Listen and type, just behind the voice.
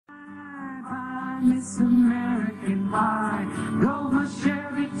Miss American Pie. Drove my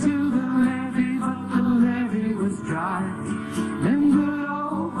Chevy to the levee, but the levee was dry. Them good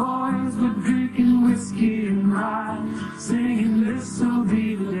old boys were drinking whiskey and rye, singing, this'll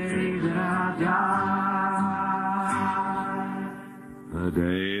be the day that I die. The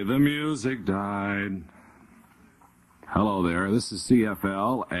day the music died. Hello there, this is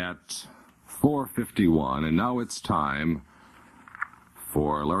CFL at 4:51, and now it's time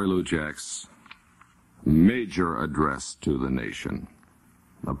for Larry Lujack's major address to the nation.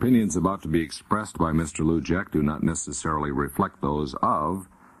 Opinions about to be expressed by Mr. Lujack do not necessarily reflect those of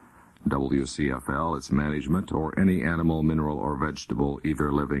WCFL, its management, or any animal, mineral, or vegetable,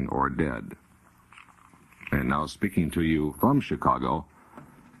 either living or dead. And now speaking to you from Chicago,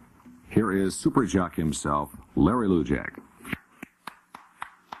 here is Super Jock himself, Larry Lujack.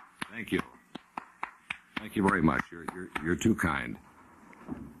 Thank you. Thank you very much. You're too kind.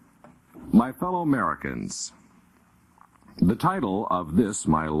 My fellow Americans, the title of this,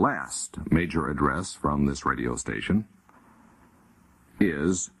 my last major address from this radio station,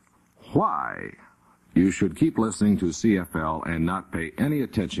 is Why You Should Keep Listening to CFL and Not Pay Any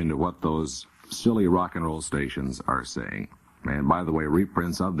Attention to What Those Silly Rock and Roll Stations Are Saying. And by the way,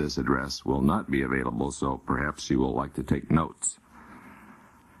 reprints of this address will not be available, so perhaps you will like to take notes.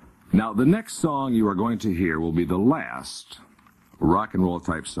 Now, the next song you are going to hear will be the last rock and roll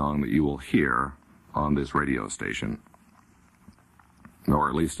type song that you will hear on this radio station, or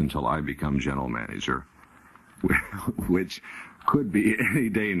at least until I become general manager, which could be any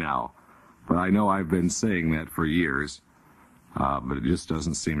day now. But I know I've been saying that for years, but it just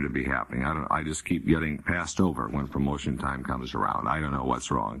doesn't seem to be happening. I just keep getting passed over when promotion time comes around. I don't know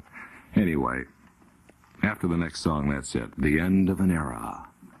what's wrong. Anyway, after the next song, that's it. The end of an era.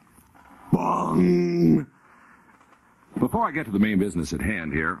 Bong! Before I get to the main business at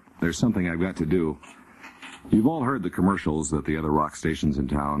hand here, there's something I've got to do. You've all heard the commercials that the other rock stations in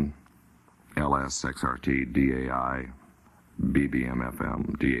town, LS, XRT, DAI, BBM,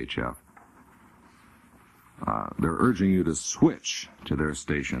 FM, DHF, they're urging you to switch to their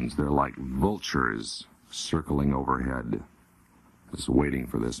stations. They're like vultures circling overhead, just waiting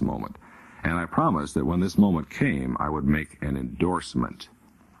for this moment. And I promised that when this moment came, I would make an endorsement,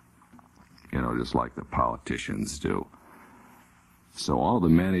 just like the politicians do. So all the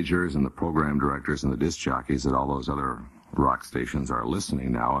managers and the program directors and the disc jockeys at all those other rock stations are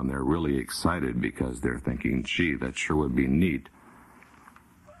listening now, and they're really excited because they're thinking, gee, that sure would be neat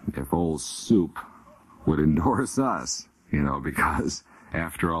if Ol Supe would endorse us, because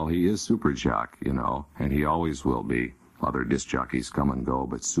after all, he is Super Jock, and he always will be. Other disc jockeys come and go,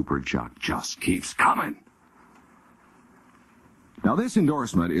 but Super Jock just keeps coming. Now, this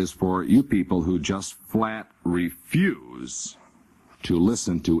endorsement is for you people who just flat refuse to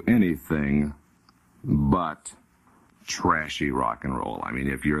listen to anything but trashy rock and roll. I mean,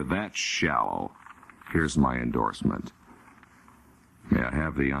 if you're that shallow, here's my endorsement. May I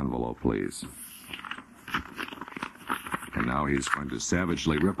have the envelope, please? And now he's going to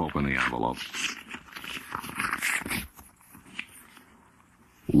savagely rip open the envelope.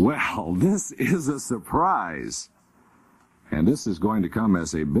 Well, this is a surprise. And this is going to come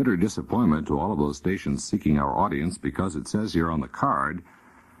as a bitter disappointment to all of those stations seeking our audience, because it says here on the card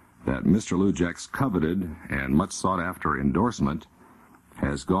that Mr. Lujack's coveted and much sought-after endorsement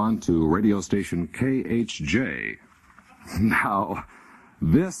has gone to radio station KHJ. Now,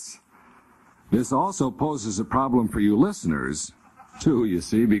 this also poses a problem for you listeners, too, you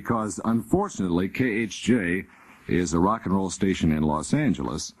see, because unfortunately KHJ is a rock and roll station in Los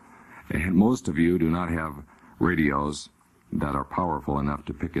Angeles, and most of you do not have radios that are powerful enough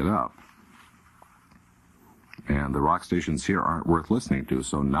to pick it up. And the rock stations here aren't worth listening to,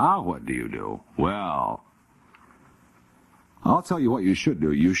 so now what do you do? Well, I'll tell you what you should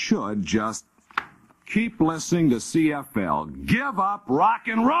do. You should just keep listening to CFL. Give up rock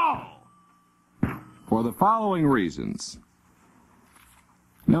and roll! For the following reasons.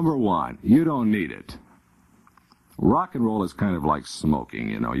 Number one, you don't need it. Rock and roll is kind of like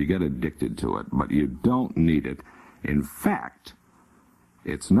smoking, you get addicted to it, but you don't need it. In fact,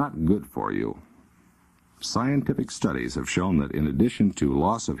 it's not good for you. Scientific studies have shown that in addition to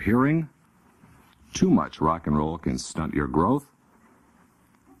loss of hearing, too much rock and roll can stunt your growth,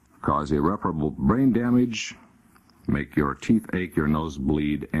 cause irreparable brain damage, make your teeth ache, your nose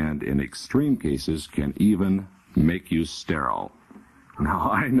bleed, and in extreme cases can even make you sterile.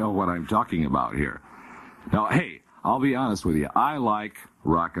 Now, I know what I'm talking about here. Now, hey, I'll be honest with you. I like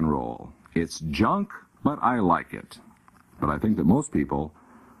rock and roll. It's junk, but I like it. But I think that most people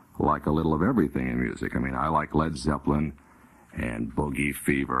like a little of everything in music. I mean, I like Led Zeppelin and Boogie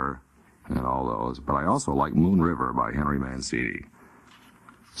Fever and all those, but I also like Moon River by Henry Mancini.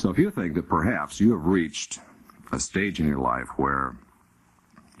 So if you think that perhaps you have reached a stage in your life where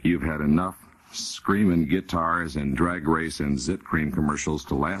you've had enough screaming guitars and drag race and zit cream commercials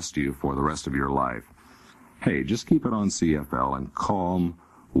to last you for the rest of your life, hey, just keep it on CFL and calm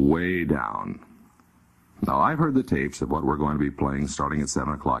way down. Now, I've heard the tapes of what we're going to be playing starting at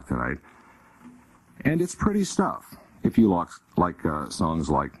 7 o'clock tonight, and it's pretty stuff. If you like songs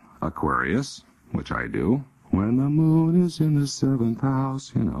like Aquarius, which I do, When the Moon is in the 7th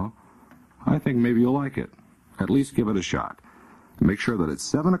House, you know, I think maybe you'll like it. At least give it a shot. Make sure that at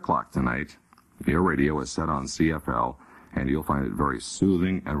 7 o'clock tonight, your radio is set on CFL, and you'll find it very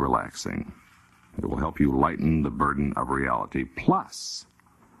soothing and relaxing. It will help you lighten the burden of reality. Plus,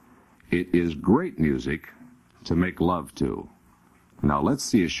 it is great music to make love to. Now, let's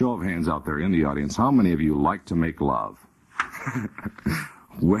see a show of hands out there in the audience. How many of you like to make love?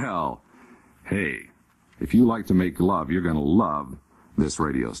 Well, hey, if you like to make love, you're going to love this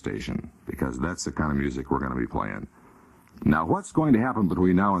radio station, because that's the kind of music we're going to be playing. Now, what's going to happen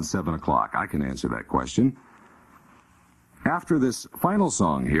between now and 7 o'clock? I can answer that question. After this final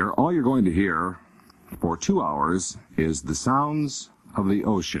song here, all you're going to hear for 2 hours is the sounds of the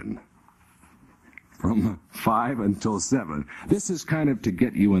ocean from 5 until 7. This is kind of to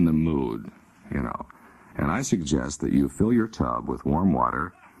get you in the mood, you know. And I suggest that you fill your tub with warm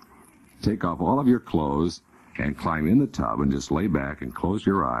water, take off all of your clothes, and climb in the tub and just lay back and close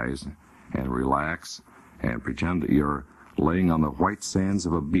your eyes and relax and pretend that you're laying on the white sands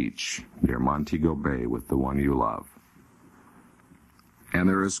of a beach near Montego Bay with the one you love. And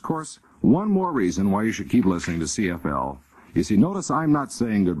there is, of course, one more reason why you should keep listening to CFL. You see, notice I'm not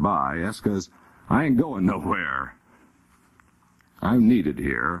saying goodbye. That's because I ain't going nowhere. I'm needed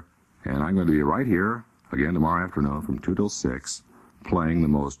here, and I'm going to be right here again tomorrow afternoon from 2 till 6, playing the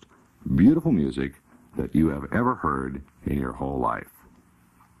most beautiful music that you have ever heard in your whole life,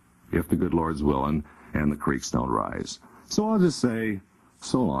 if the good Lord's willing and the creeks don't rise. So I'll just say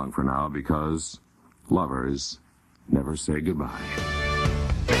so long for now, because lovers never say goodbye.